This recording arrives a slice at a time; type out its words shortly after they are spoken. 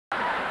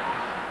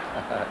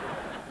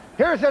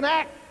Here's an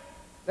act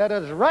that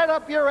is right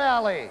up your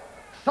alley.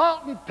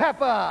 Salt and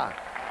Pepper.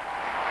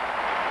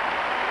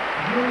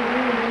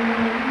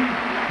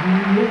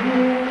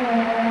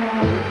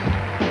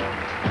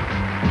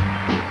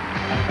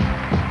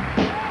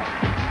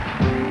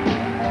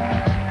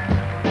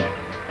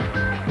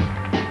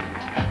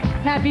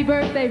 Happy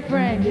birthday,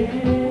 friend.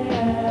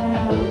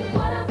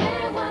 What a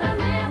man, what a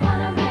man,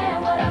 what a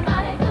man, what a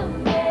mighty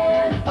good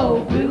man.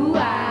 Oh, blue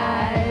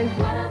eyes.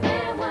 What a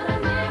man, what a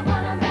man,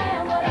 what a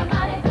man, what a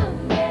mighty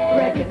good man.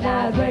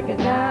 Recognize,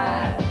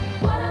 recognize.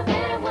 What a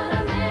man, what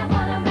a man,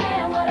 what a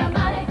man, what a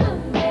mighty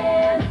good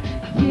man.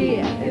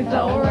 Yeah, it's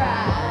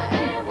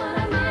alright. What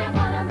a man,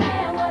 what a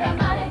man, what a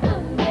mighty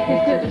good man.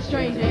 It's to the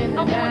stranger in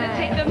the I wanna night.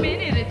 take a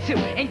minute or two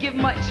and give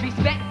much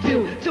respect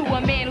to a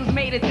man who's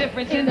made a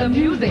difference in the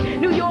music.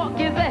 New York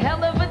is a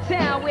hell of a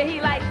town where he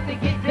likes to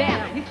get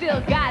down. He still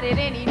got it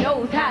and he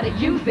knows how to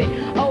use it.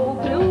 Oh,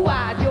 blue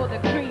eyes, you're the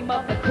cream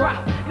of the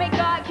crop. May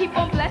God keep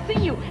on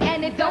blessing you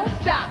and it don't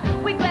stop.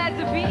 We're glad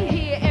to be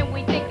here and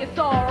we think it's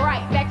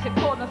alright. Back to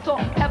corn and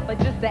salt and pepper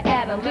just to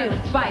add a little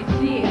spice.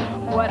 Yeah,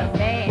 what a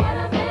man. What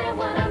a man,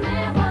 what a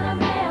man, what a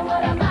man,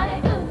 what a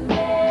mighty good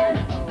man.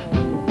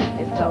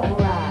 It's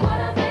alright. What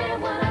a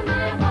man, what a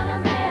man, what a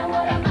man,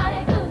 what a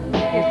mighty good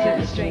man. It's to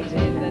the stranger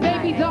in the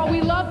night. Baby doll,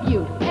 we love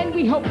you, and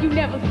we hope you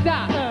never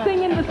stop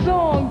singing the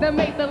songs that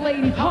make the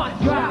ladies'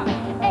 hearts drop.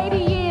 80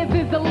 years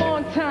is a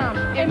long time,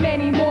 and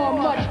many more,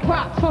 much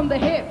props from the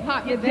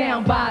hip-hop. You're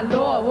down by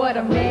law, what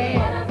a man.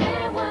 What a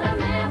man, what a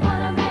man,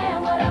 what a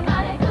man, what a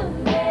mighty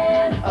good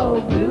man.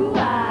 Oh, blue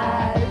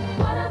eyes.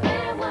 What a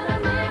man, what a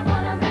man,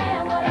 what a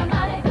man, what a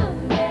mighty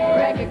good man.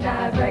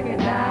 Recognize,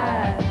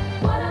 recognize.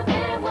 What a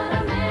man, what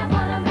a man,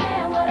 what a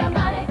man, what a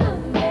mighty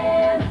good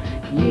man.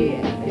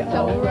 Yeah, it's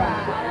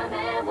alright. What a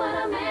man, what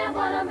a man,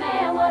 what a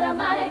man, what a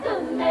mighty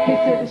good man.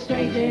 It's to the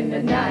stranger in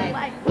the night.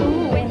 Like,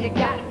 ooh, and you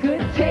got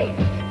good taste.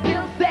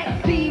 Still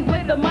sexy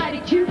with a mighty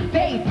cute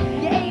face.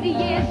 You're 80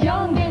 years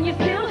young and you're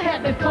still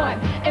having fun.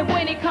 And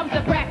when it comes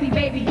to Brassy,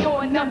 baby,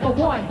 you're number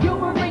one.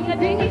 You're a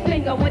ring-a-dingy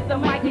singer with the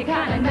mic, you're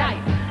kinda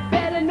nice.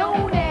 Better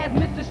known as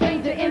Mr.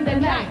 Stranger in the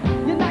Night.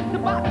 You're like the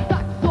box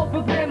socks or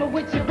programmer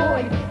with your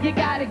voice. You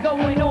got it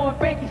going on,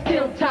 Frankie's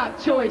still top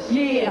choice.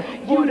 Yeah,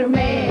 you the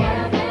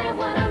man.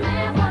 What a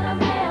man, what a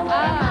man,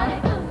 what a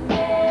mighty good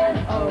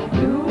man. Oh,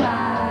 blue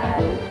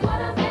eyes.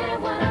 What a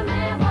man, what a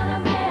man, what a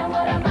man,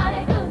 what a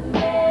mighty good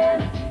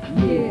man.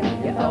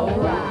 Yeah, you're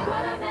alright.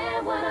 What a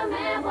man, what a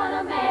man, what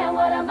a man,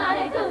 what a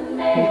mighty good It's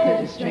man.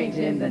 to the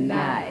stranger in the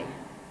night.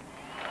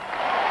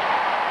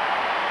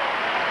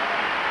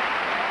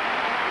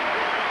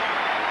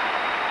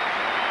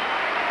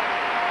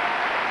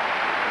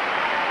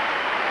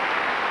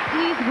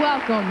 Please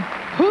welcome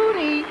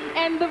Hootie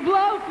and the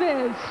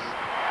Blowfish.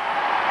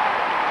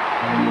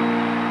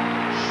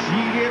 She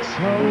gets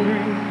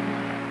hungry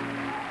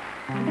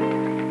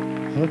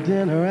for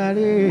dinner at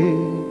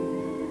 8.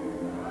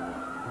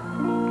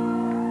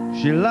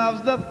 She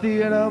loves the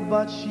theater,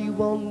 but she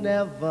will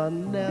never,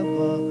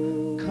 never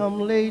come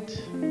late.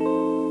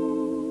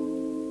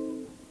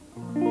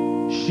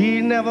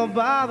 She never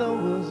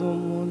bothers with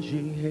someone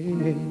she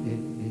hates.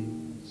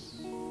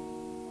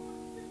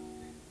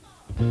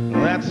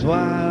 That's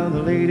why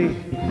the lady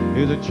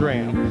is a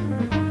tramp.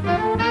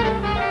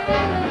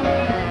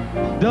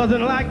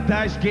 Doesn't like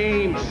dice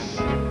games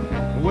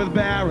with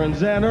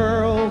barons and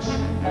earls.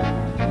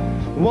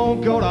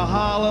 Won't go to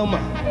Harlem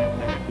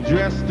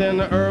dressed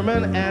in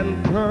ermine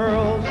and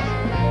pearls.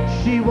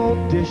 She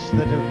won't dish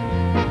the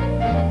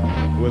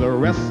dirt with the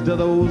rest of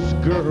those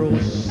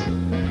girls.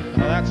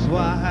 That's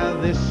why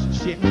this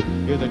chick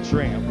is a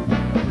tramp.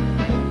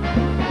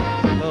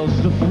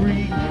 Loves the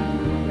free,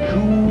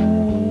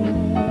 cool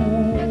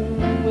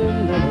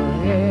in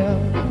her hair.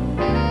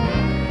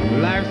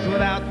 Life's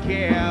without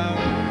care.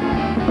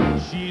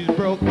 She's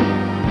broke,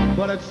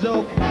 but it's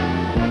so.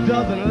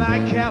 Doesn't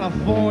like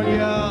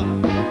California.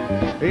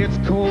 It's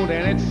cold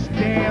and it's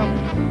damp.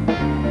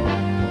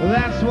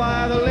 That's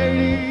why the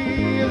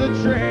lady is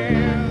a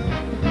tramp.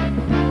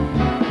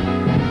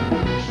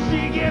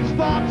 She gets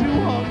far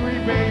too hungry,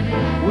 baby,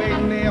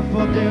 waiting there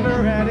for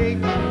dinner at 8.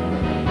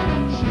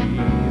 She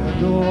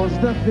adores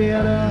the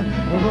theater,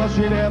 but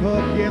she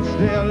never gets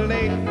there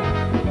late.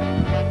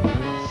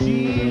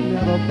 She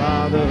never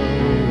bothers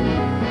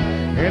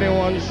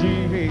anyone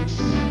she hates.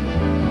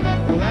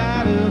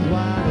 That is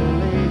why the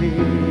lady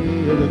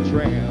is a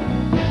tramp.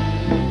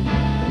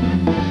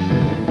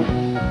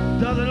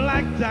 Doesn't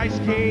like dice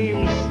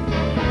games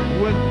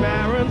with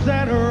barons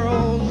and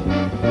earls.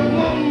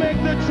 Won't make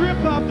the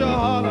trip up to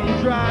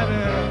Harlem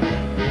driving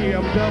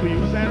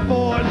BMWs and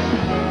Fords.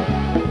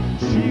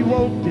 She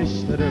won't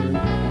dish the dirt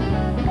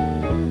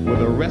with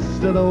the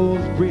rest of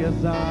those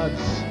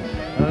Briazards.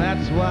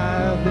 That's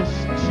why this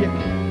chick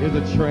is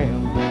a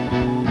tramp.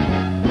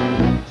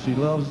 She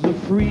loves the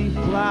free,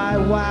 fly,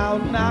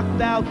 wild,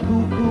 knocked out,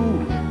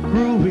 cuckoo,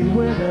 groovy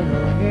within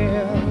her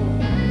hair.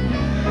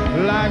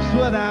 Life's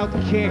without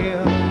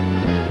care.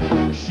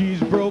 She's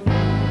broke,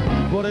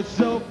 but it's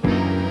so.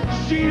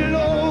 She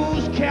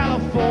knows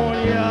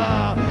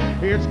California.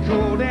 It's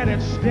cold and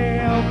it's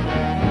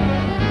damp.